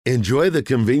Enjoy the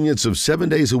convenience of 7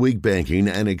 days a week banking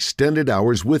and extended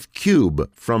hours with Cube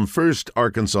from First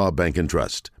Arkansas Bank and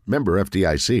Trust. Member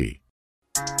FDIC.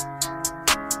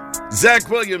 Zach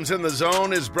Williams in the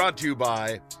Zone is brought to you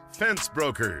by Fence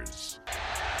Brokers.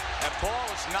 That ball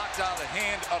is knocked out of the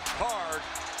hand of Card,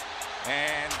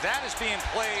 and that is being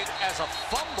played as a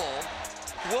fumble.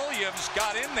 Williams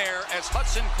got in there as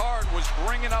Hudson Card was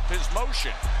bringing up his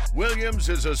motion. Williams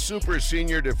is a super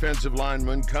senior defensive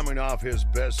lineman coming off his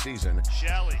best season.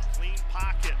 Shelley, clean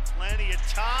pocket, plenty of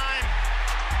time,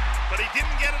 but he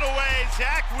didn't get it away.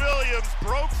 Zach Williams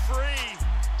broke free,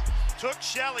 took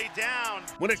Shelley down.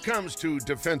 When it comes to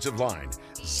defensive line,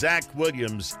 Zach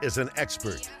Williams is an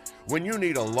expert. When you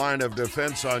need a line of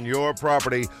defense on your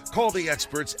property, call the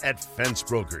experts at Fence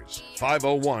Brokers,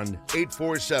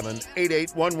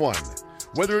 501-847-8811.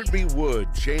 Whether it be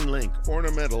wood, chain link,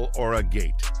 ornamental, or a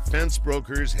gate, Fence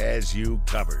Brokers has you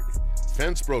covered.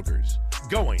 Fence Brokers,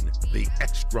 going the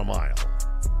extra mile.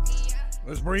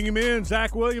 Let's bring him in.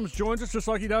 Zach Williams joins us just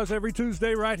like he does every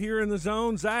Tuesday right here in the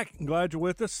Zone. Zach, I'm glad you're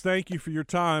with us. Thank you for your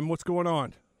time. What's going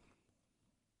on?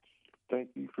 Thank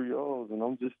you for y'all, and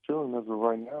I'm just chilling as of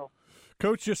right now.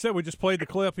 Coach just said, we just played the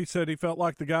clip. He said he felt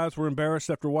like the guys were embarrassed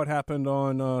after what happened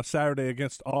on Saturday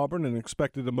against Auburn and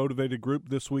expected a motivated group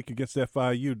this week against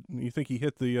FIU. You think he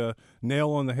hit the nail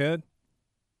on the head?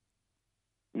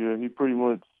 Yeah, he pretty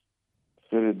much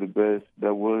said it the best.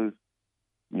 That was,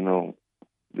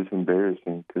 just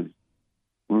embarrassing because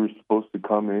we were supposed to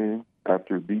come in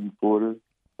after beating Florida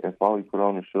and finally put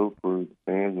on a show for the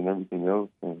fans and everything else,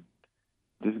 and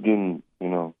just getting,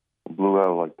 blew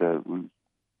out like that,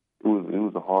 it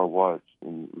was a hard watch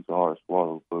and it was a hard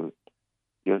swallow, but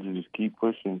you have to just keep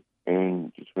pushing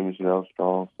and just finish it out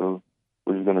strong. So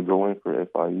we're just going to go in for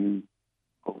FIU,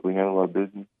 hopefully handle our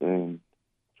business, and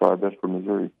try our best for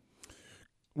Missouri.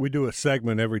 We do a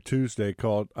segment every Tuesday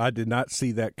called I Did Not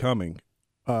See That Coming.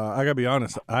 I got to be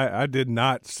honest, I did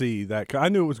not see that. I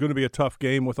knew it was going to be a tough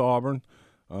game with Auburn,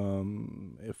 a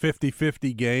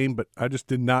 50-50 game, but I just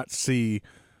did not see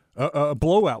a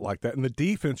blowout like that. And the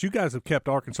defense, you guys have kept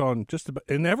Arkansas in just about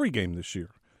in every game this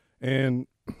year, and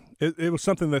it was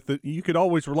something that you could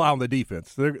always rely on the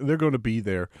defense. They're going to be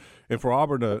there, and for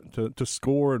Auburn to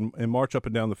score and march up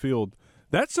and down the field,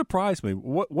 that surprised me.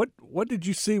 What did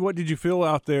you see? What did you feel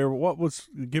out there? What was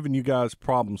giving you guys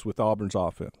problems with Auburn's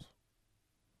offense?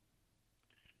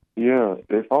 Yeah,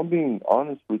 if I'm being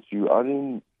honest with you, I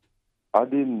didn't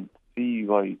see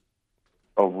like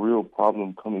a real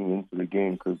problem coming into the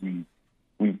game because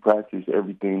we practiced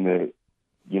everything that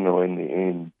in the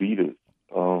end beat us.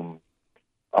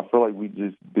 I feel like we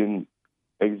just didn't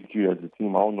execute as a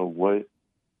team. I don't know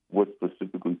what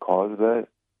specifically caused that,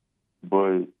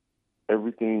 but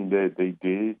everything that they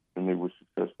did and they were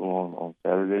successful on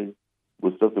Saturday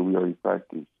was stuff that we already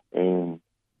practiced. And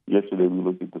yesterday we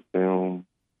looked at the film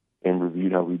and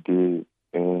reviewed how we did,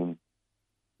 and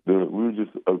we were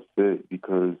just upset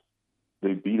because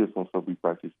they beat us on stuff we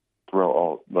practiced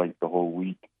throughout the whole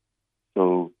week.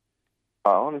 So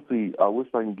I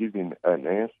wish I can give you an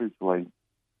answer to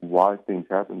why things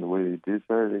happened the way they did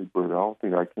Saturday, but I don't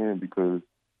think I can because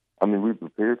we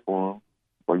prepared for them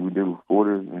like we did with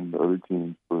Florida and the other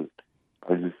teams, but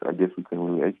I guess we couldn't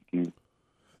really execute.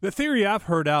 The theory I've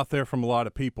heard out there from a lot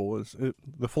of people is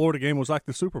the Florida game was like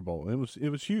the Super Bowl. It was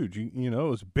huge. It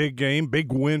was a big game,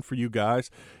 big win for you guys,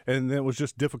 and it was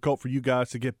just difficult for you guys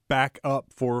to get back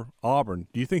up for Auburn.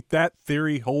 Do you think that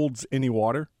theory holds any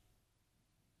water?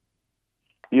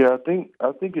 Yeah, I think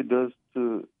it does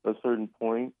to a certain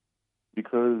point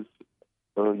because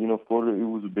Florida, it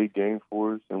was a big game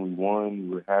for us, and we won.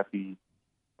 We were happy.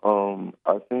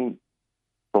 I think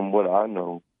from what I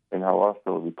know and how I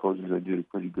felt, the coaches did a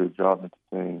pretty good job at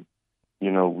saying,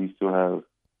 we still have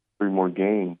 3 more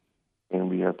games, and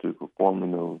we have to perform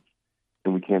in those,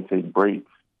 and we can't take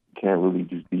breaks. We can't really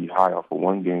just be high off of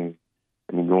one game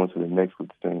and then go into the next with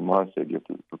the same mindset. You have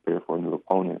to prepare for a new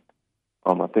opponent.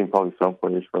 I think probably some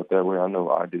players felt that way. I know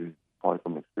I did, probably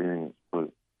from experience,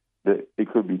 but it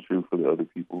could be true for the other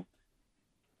people.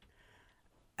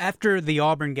 After the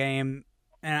Auburn game,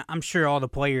 and I'm sure all the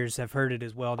players have heard it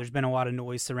as well, there's been a lot of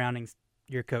noise surrounding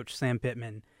your coach, Sam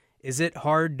Pittman. Is it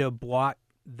hard to block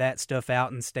that stuff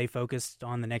out and stay focused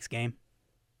on the next game?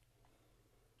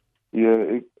 Yeah,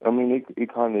 it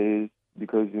kind of is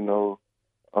because,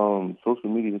 social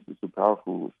media is just a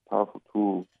powerful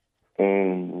tool.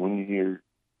 And when you hear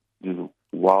just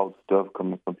wild stuff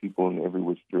coming from people in every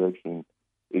which direction,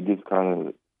 it gets kind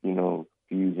of,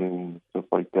 confusing and stuff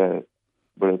like that.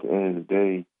 But at the end of the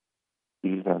day,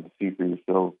 you just have to see for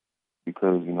yourself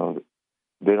because,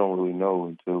 they don't really know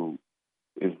until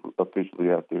is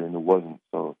officially out there, and it wasn't.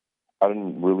 So I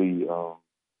didn't really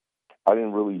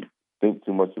think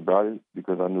too much about it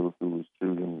because I knew if it was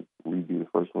true, then we'd be the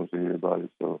first ones to hear about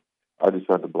it. So I just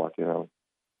tried to block it out.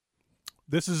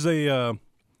 This is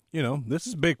this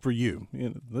is big for you.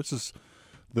 This is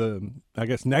I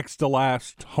guess next to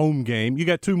last home game. You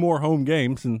got 2 more home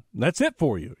games, and that's it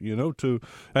for you.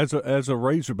 As a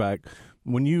Razorback,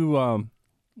 when you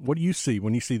what do you see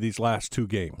when you see these last 2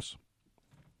 games?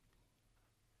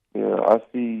 Yeah, I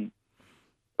see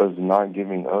us not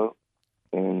giving up,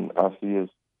 and I see us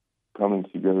coming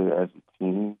together as a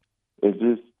team. It's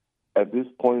just at this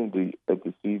point of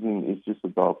the season, it's just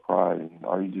about pride. And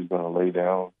are you just going to lay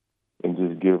down and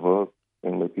just give up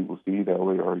and let people see you that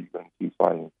way, or are you going to keep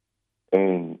fighting?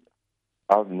 And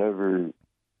I've never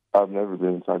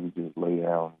been the type to just lay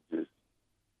down and just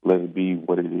let it be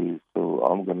what it is. So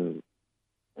I'm going to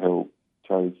help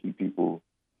try to keep people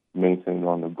maintained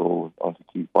on the goal, on to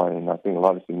keep fighting. And I think a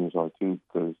lot of seniors are too,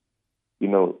 because,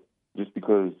 just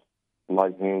because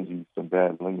life hands you some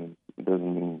bad lemons, it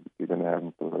doesn't mean you're going to have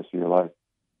them for the rest of your life.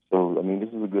 So, this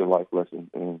is a good life lesson.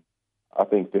 And I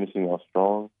think finishing off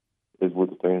strong is what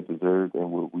the fans deserve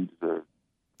and what we deserve,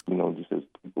 just as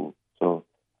people. So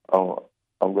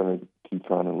I'm going to keep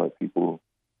trying to let people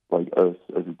like us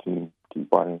as a team keep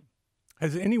fighting.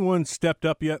 Has anyone stepped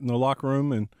up yet in the locker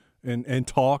room and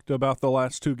talked about the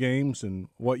last 2 games and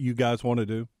what you guys want to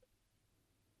do?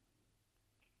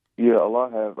 Yeah, a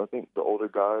lot have. I think the older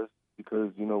guys,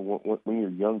 because, when you're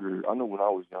younger, I know when I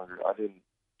was younger, I didn't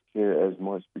care as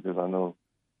much because I know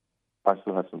I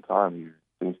still have some time here.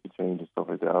 Things could change and stuff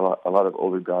like that. A lot of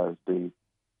older guys, they've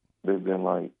been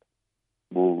like,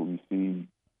 well, you see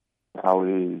how it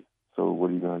is, so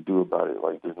what are you going to do about it?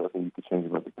 Like, there's nothing you can change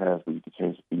about the past, but you can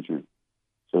change the future.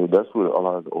 So that's what a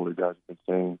lot of the older guys have been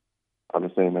saying. I've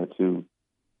been saying that too.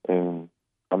 And,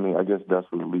 I guess that's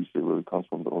where the leadership really comes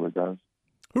from, the older guys.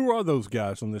 Who are those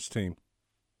guys on this team?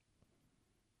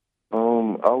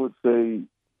 I would say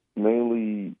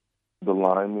mainly the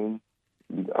linemen.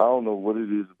 I don't know what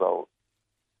it is about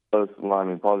us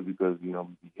linemen, probably because, we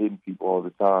be hitting people all the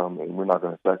time, and we're not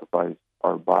going to sacrifice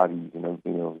our bodies and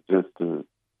everything else just to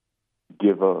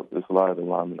give up. It's a lot of the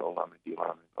linemen, O-linemen,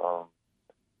 D-linemen.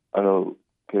 I know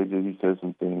KJ, he says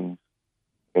some things,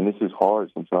 and it's just hard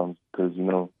sometimes because,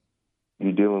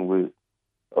 you're dealing with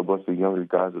a bunch of younger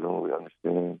guys that don't really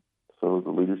understand. So the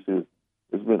leadership,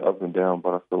 it's been up and down,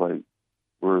 but I feel like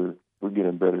we're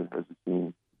getting better as a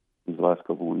team these last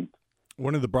couple of weeks.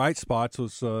 One of the bright spots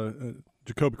was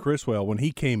Jacoby Criswell when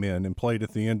he came in and played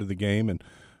at the end of the game and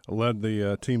led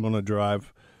the team on a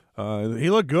drive. He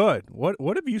looked good.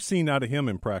 What have you seen out of him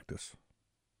in practice?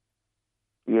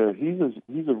 Yeah, he's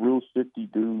a real shifty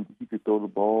dude. He could throw the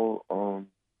ball.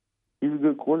 He's a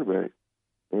good quarterback,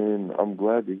 and I'm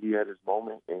glad that he had his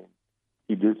moment and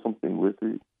he did something with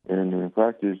it. And in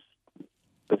practice,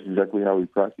 that's exactly how he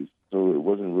practiced. So it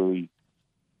wasn't really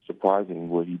surprising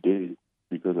what he did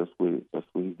because that's what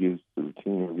he gives to the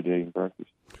team every day in practice.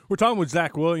 We're talking with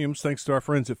Zach Williams, thanks to our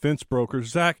friends at Fence Brokers.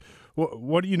 Zach,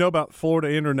 what do you know about Florida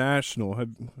International?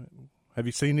 Have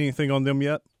you seen anything on them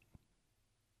yet?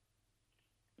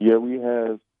 Yeah, we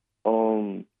have.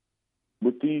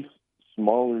 With these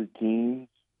smaller teams,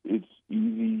 it's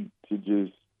easy to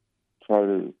just try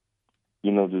to,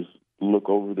 just look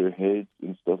over their heads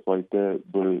and stuff like that.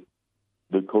 But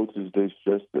the coaches, they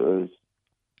stress to us,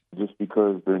 just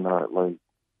because they're not like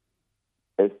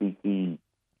SEC,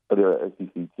 they're an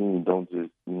SEC team, don't just,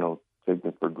 take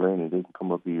them for granted. They can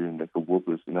come up here and they can whoop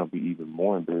us, and that'll be even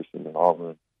more embarrassing than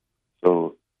Auburn.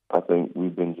 So I think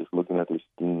we've been just looking at their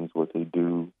schemes, what they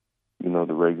do,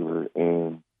 the regular,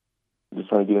 and just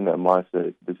trying to get in that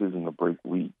mindset. This isn't a break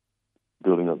week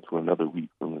building up to another week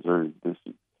for Missouri. This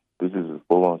is a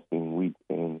full-on steam week,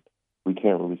 and we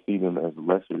can't really see them as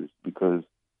lessers because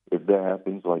if that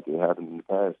happens like it happened in the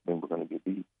past, then we're going to get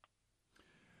beat.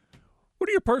 What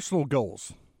are your personal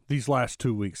goals these last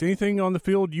 2 weeks? Anything on the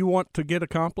field you want to get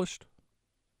accomplished?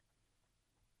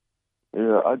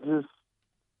 Yeah, I just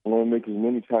want to make as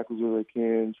many tackles as I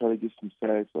can, try to get some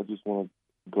sacks. I just want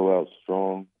to go out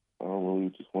strong. I don't really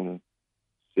just want to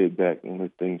sit back and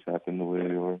let things happen the way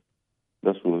they are.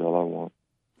 That's really all I want.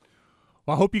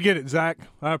 Well, I hope you get it, Zach.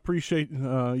 I appreciate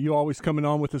you always coming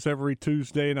on with us every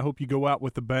Tuesday, and I hope you go out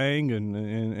with a bang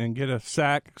and get a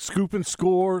sack, scoop and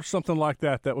score, something like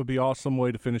that. That would be an awesome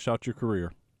way to finish out your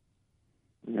career.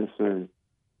 Yes, sir.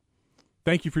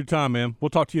 Thank you for your time, man. We'll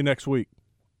talk to you next week.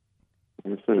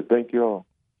 Yes, sir. Thank you all.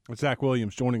 Zach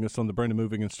Williams joining us on the Brandon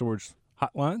Moving and Storage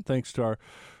Hotline. Thanks to our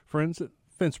friends at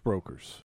Fence Brokers.